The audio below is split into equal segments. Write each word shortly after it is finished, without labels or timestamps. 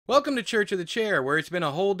Welcome to Church of the Chair, where it's been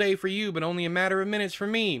a whole day for you, but only a matter of minutes for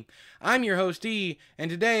me. I'm your host, E,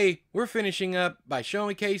 and today we're finishing up by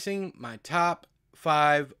showcasing my top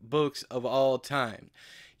 5 books of all time.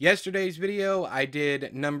 Yesterday's video, I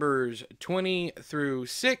did numbers 20 through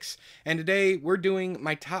 6, and today we're doing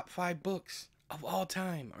my top 5 books of all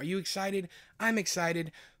time. Are you excited? I'm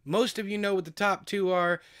excited. Most of you know what the top 2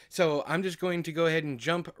 are, so I'm just going to go ahead and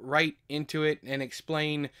jump right into it and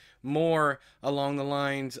explain more along the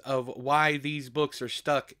lines of why these books are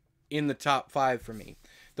stuck in the top 5 for me.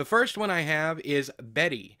 The first one I have is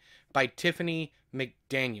Betty by Tiffany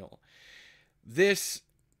McDaniel. This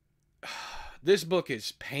book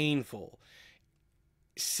is painful.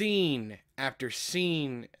 Scene after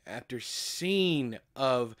scene after scene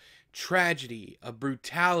of tragedy, of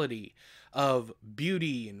brutality, of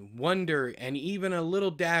beauty and wonder, and even a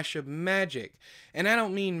little dash of magic. And I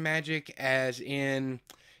don't mean magic as in,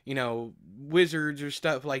 you know, wizards or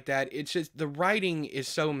stuff like that. It's just the writing is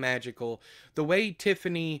so magical. The way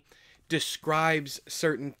Tiffany describes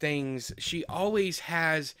certain things, she always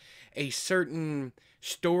has a certain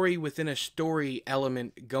story within a story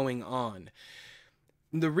element going on.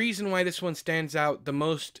 The reason why this one stands out the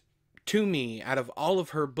most to me out of all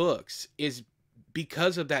of her books is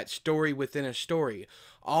because of that story within a story.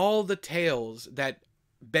 All the tales that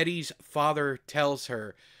Betty's father tells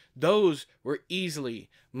her, those were easily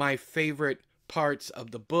my favorite parts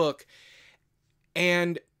of the book.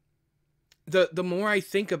 And the more I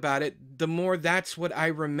think about it, the more that's what I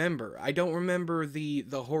remember. I don't remember the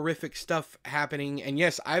horrific stuff happening. And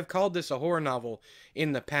yes, I've called this a horror novel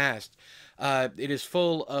in the past. It is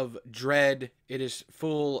full of dread. It is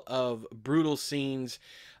full of brutal scenes.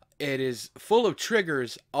 It is full of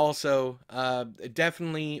triggers also,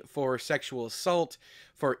 definitely for sexual assault,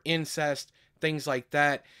 for incest, things like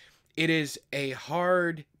that. It is a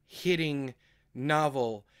hard-hitting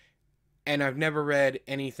novel, and I've never read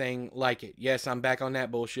anything like it. Yes, I'm back on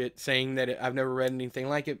that bullshit, saying that I've never read anything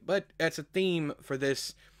like it, but that's a theme for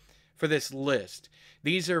this list.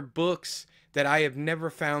 These are books that I have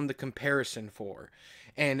never found the comparison for.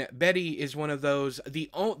 And Betty is one of those,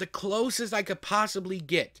 the closest I could possibly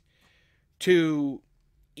get to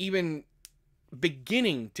even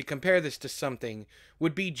beginning to compare this to something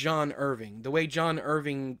would be John Irving. The way John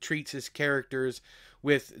Irving treats his characters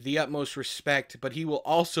with the utmost respect, but he will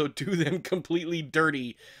also do them completely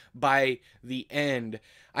dirty by the end.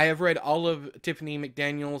 I have read all of Tiffany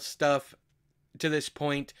McDaniel's stuff to this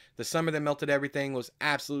point. The Summer That Melted Everything was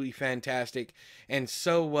absolutely fantastic, and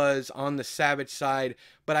so was On the Savage Side,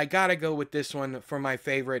 but I gotta go with this one for my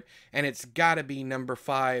favorite, and it's gotta be number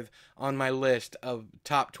 5 on my list of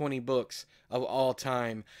top 20 books of all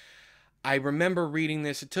time. I remember reading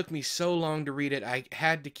this. It took me so long to read it. I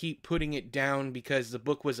had to keep putting it down because the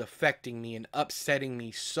book was affecting me and upsetting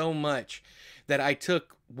me so much that I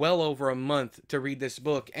took well over a month to read this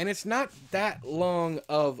book. And it's not that long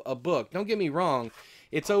of a book. Don't get me wrong.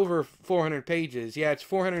 It's over 400 pages. Yeah, it's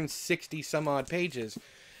 460 some odd pages.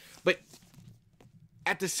 But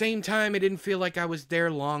at the same time, it didn't feel like I was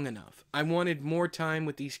there long enough. I wanted more time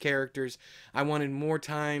with these characters. I wanted more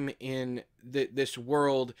time in this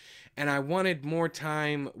world, and I wanted more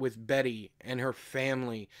time with Betty and her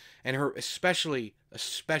family, and her especially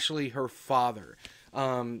her father,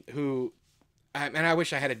 who, and I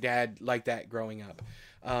wish I had a dad like that growing up,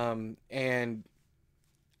 and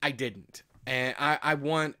I didn't. And I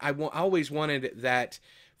always wanted that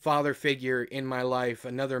father figure in my life,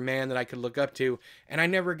 another man that I could look up to, and I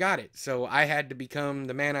never got it. So I had to become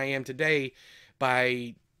the man I am today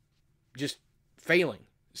by just failing.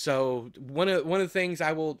 So one of the things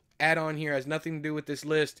I will add on here has nothing to do with this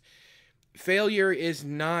list. Failure is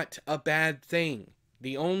not a bad thing.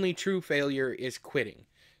 The only true failure is quitting.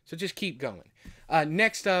 So just keep going.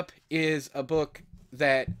 Next up is a book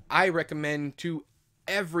that I recommend to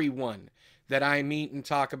everyone that I meet and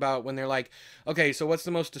talk about when they're like, okay, so what's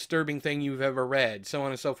the most disturbing thing you've ever read? So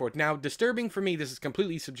on and so forth. Now, disturbing for me, this is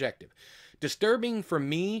completely subjective. Disturbing for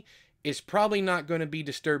me is probably not going to be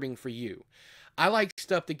disturbing for you. I like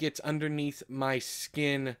stuff that gets underneath my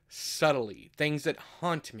skin subtly, things that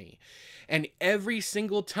haunt me. And every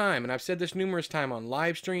single time, and I've said this numerous times on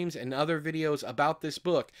live streams and other videos about this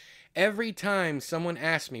book, every time someone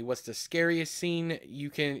asks me what's the scariest scene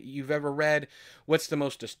you've ever read, what's the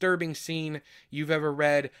most disturbing scene you've ever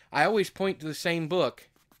read, I always point to the same book,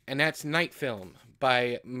 and that's Night Film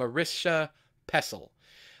by Marisha Pessl.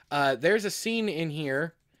 There's a scene in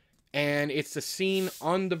here, and it's the scene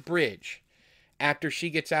on the bridge after she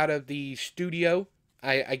gets out of the studio.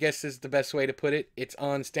 I guess is the best way to put it. It's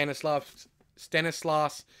on Stanislaus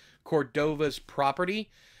Cordova's property.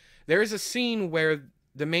 There is a scene where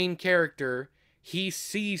the main character, he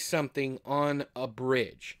sees something on a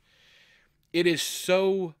bridge. It is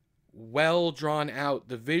so well drawn out.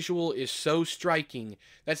 The visual is so striking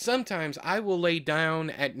that sometimes I will lay down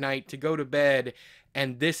at night to go to bed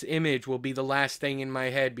and this image will be the last thing in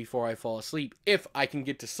my head before I fall asleep, if I can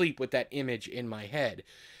get to sleep with that image in my head.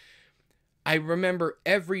 I remember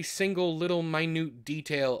every single little minute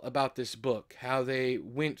detail about this book. How they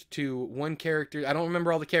went to one character. I don't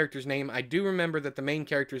remember all the characters' name. I do remember that the main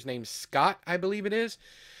character's name's Scott, I believe it is.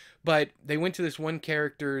 But they went to this one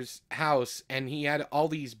character's house and he had all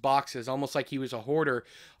these boxes, almost like he was a hoarder,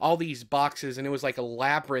 all these boxes, and it was like a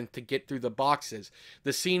labyrinth to get through the boxes.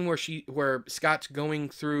 The scene where Scott's going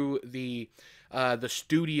through the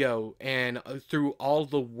studio and through all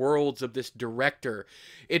the worlds of this director.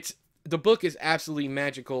 The book is absolutely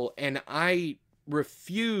magical, and I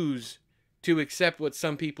refuse to accept what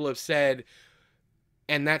some people have said,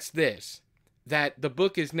 and that's this: that the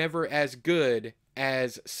book is never as good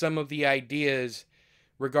as some of the ideas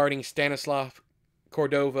regarding Stanislav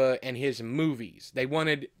Cordova and his movies. They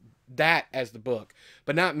wanted that as the book,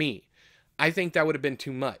 but not me. I think that would have been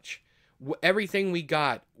too much. Everything we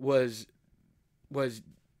got was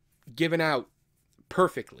given out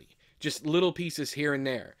perfectly. Just little pieces here and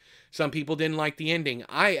there. Some people didn't like the ending.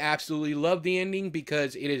 I absolutely love the ending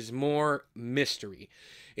because it is more mystery.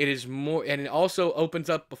 It is more, and it also opens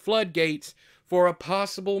up the floodgates for a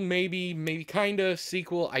possible, maybe kind of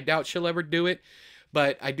sequel. I doubt she'll ever do it,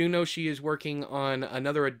 but I do know she is working on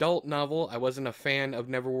another adult novel. I wasn't a fan of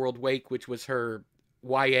Neverworld Wake, which was her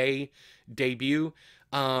YA debut.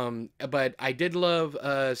 But I did love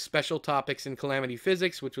Special Topics in Calamity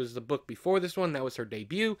Physics, which was the book before this one. That was her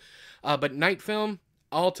debut. But Night Film,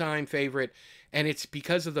 all-time favorite, and it's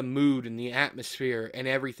because of the mood and the atmosphere and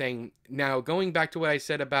everything. Now, going back to what I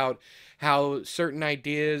said about how certain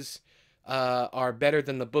ideas are better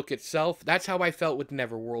than the book itself, that's how I felt with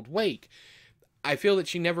Neverworld Wake. I feel that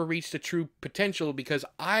she never reached a true potential because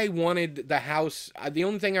I wanted the house. The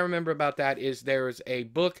only thing I remember about that is there's a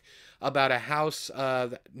book about a house,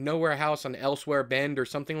 Nowhere House on Elsewhere Bend or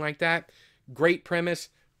something like that. Great premise.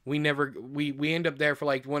 We end up there for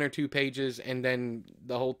like 1 or 2 pages and then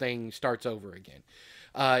the whole thing starts over again.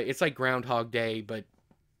 It's like Groundhog Day, but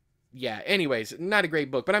yeah. Anyways, not a great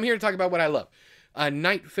book, but I'm here to talk about what I love.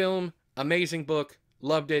 Night Film, amazing book.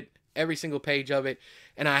 Loved it. Every single page of it.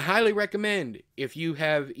 And I highly recommend, if you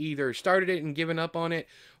have either started it and given up on it,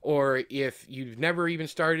 or if you've never even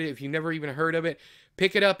started it, if you've never even heard of it,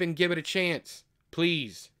 pick it up and give it a chance.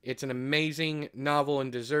 Please. It's an amazing novel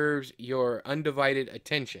and deserves your undivided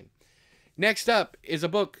attention. Next up is a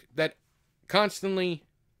book that constantly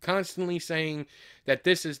saying that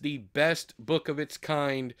this is the best book of its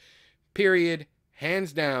kind, period,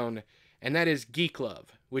 hands down, and that is Geek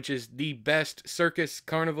Love, which is the best circus,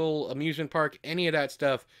 carnival, amusement park, any of that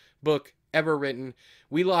stuff book ever written.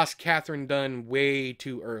 We lost Catherine Dunn way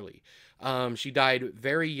too early. She died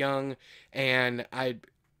very young, and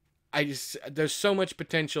there's so much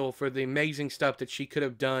potential for the amazing stuff that she could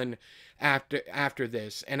have done after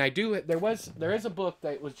this. And there is a book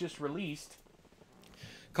that was just released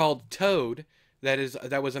called Toad.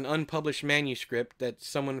 That was an unpublished manuscript that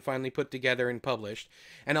someone finally put together and published.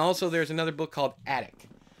 And also there's another book called Attic.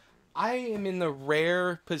 I am in the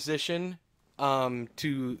rare position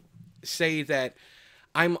to say that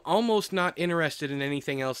I'm almost not interested in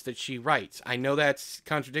anything else that she writes. I know that's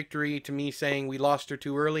contradictory to me saying we lost her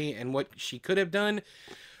too early and what she could have done,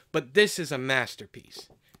 but this is a masterpiece.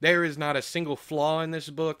 There is not a single flaw in this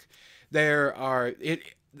book.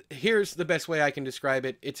 Here's the best way I can describe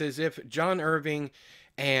it. It's as if John Irving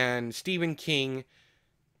and Stephen King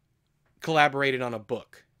collaborated on a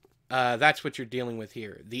book. That's what you're dealing with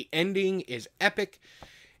here. The ending is epic.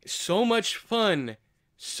 So much fun.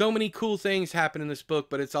 So many cool things happen in this book,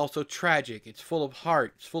 but it's also tragic. It's full of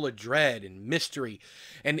heart. It's full of dread and mystery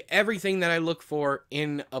and everything that I look for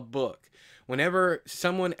in a book. Whenever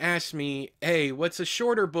someone asks me, hey, what's a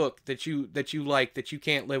shorter book that you like that you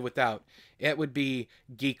can't live without? It would be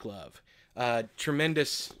Geek Love.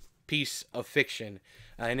 Tremendous piece of fiction.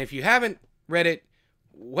 And if you haven't read it,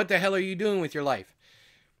 what the hell are you doing with your life?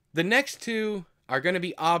 The next two are going to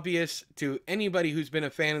be obvious to anybody who's been a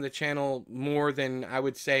fan of the channel more than I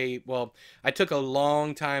would say. Well, I took a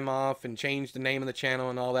long time off and changed the name of the channel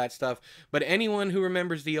and all that stuff. But anyone who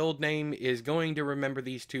remembers the old name is going to remember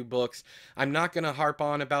these two books. I'm not going to harp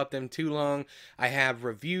on about them too long. I have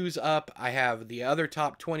reviews up. I have the other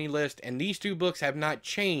top 20 list. And these two books have not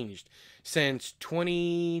changed since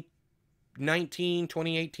 2019,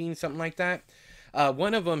 2018, something like that.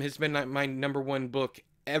 One of them has been my #1 book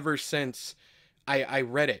ever since I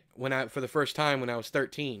read it for the first time when I was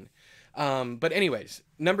 13. But anyways,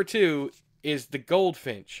 number 2 is The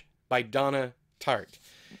Goldfinch by Donna Tartt.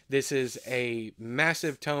 This is a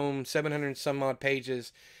massive tome, 700 some odd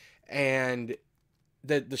pages, and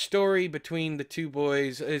the story between the two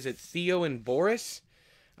boys, is it Theo and Boris?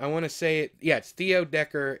 I want to say it. Yeah, it's Theo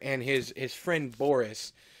Decker and his friend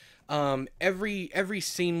Boris. Every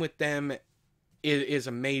scene with them is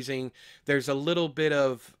amazing. There's a little bit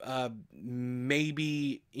of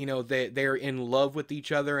maybe, you know, they're in love with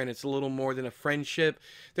each other and it's a little more than a friendship.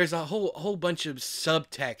 There's a whole bunch of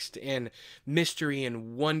subtext and mystery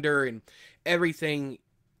and wonder and everything.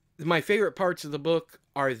 My favorite parts of the book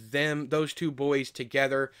are those two boys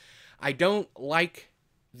together. I don't like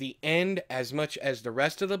the end as much as the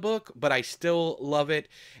rest of the book, but I still love it,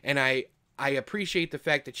 and I appreciate the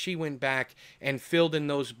fact that she went back and filled in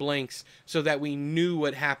those blanks so that we knew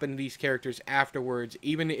what happened to these characters afterwards,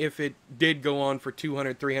 even if it did go on for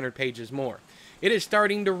 200, 300 pages more. It is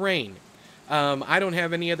starting to rain. I don't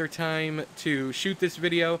have any other time to shoot this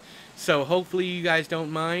video, so hopefully you guys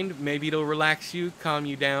don't mind. Maybe it'll relax you, calm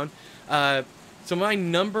you down. So my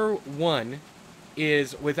number 1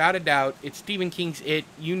 is, without a doubt, it's Stephen King's It.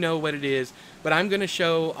 You know what it is, but I'm going to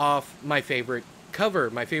show off my favorite cover,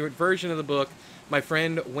 my favorite version of the book. My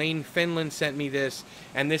friend Wayne Finland sent me this,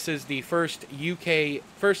 and this is the UK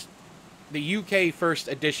first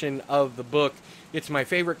edition of the book. It's my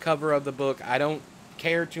favorite cover of the book. I don't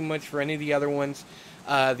care too much for any of the other ones.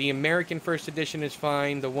 The American first edition is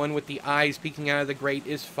fine. The one with the eyes peeking out of the grate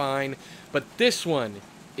is fine, but this one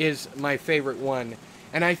is my favorite one.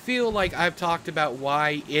 And I feel like I've talked about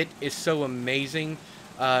why it is so amazing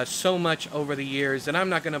so much over the years, and I'm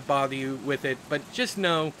not going to bother you with it, but just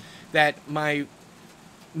know that my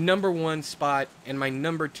number 1 spot and my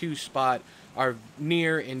number 2 spot are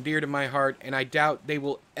near and dear to my heart, and I doubt they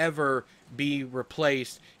will ever be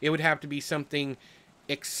replaced. It would have to be something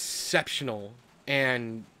exceptional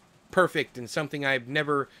and perfect and something I've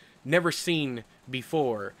never seen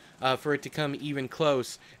before for it to come even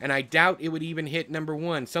close, and I doubt it would even hit number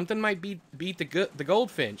 1. Something might beat the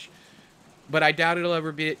Goldfinch, but I doubt it'll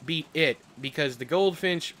ever beat it, because the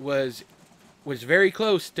Goldfinch was very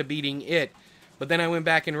close to beating it, but then I went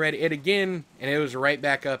back and read it again, and it was right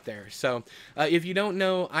back up there. So if you don't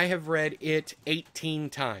know, I have read it 18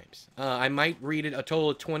 times. I might read it a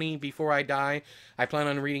total of 20 before I die. I plan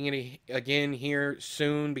on reading it again here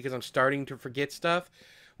soon because I'm starting to forget stuff.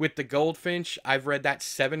 With the Goldfinch, I've read that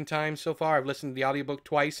 7 times so far. I've listened to the audiobook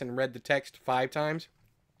twice and read the text 5 times.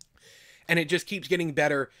 And it just keeps getting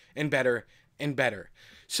better and better and better.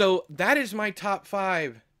 So that is my top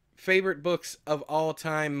 5 favorite books of all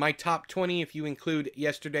time. My top 20 if you include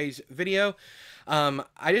yesterday's video.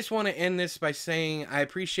 I just want to end this by saying I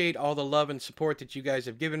appreciate all the love and support that you guys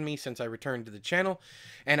have given me since I returned to the channel,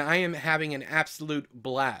 and I am having an absolute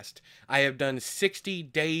blast. I have done 60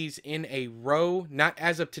 days in a row, not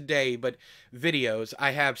as of today, but videos.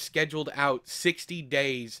 I have scheduled out 60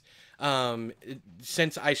 days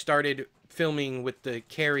since I started filming with the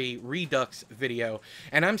Carrie Redux video,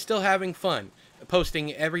 and I'm still having fun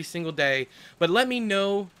posting every single day. But let me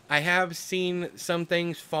know. I have seen some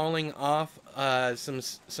things falling off, some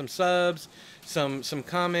subs, some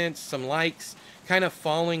comments, some likes kind of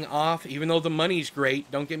falling off, even though the money's great,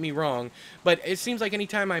 don't get me wrong, but it seems like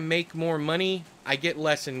anytime I make more money, I get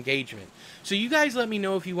less engagement. So you guys let me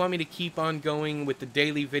know if you want me to keep on going with the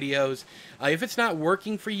daily videos. If it's not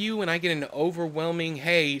working for you and I get an overwhelming,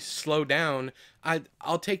 hey, slow down,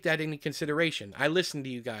 I'll take that into consideration. I listen to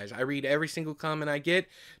you guys. I read every single comment I get,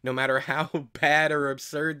 no matter how bad or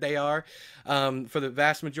absurd they are. For the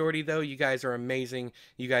vast majority, though, you guys are amazing.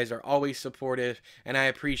 You guys are always supportive, and I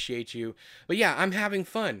appreciate you. But yeah, I'm having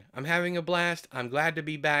fun. I'm having a blast. I'm glad to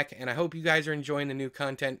be back, and I hope you guys are enjoying the new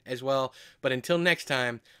content as well. But until next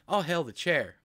time, all hail the chair.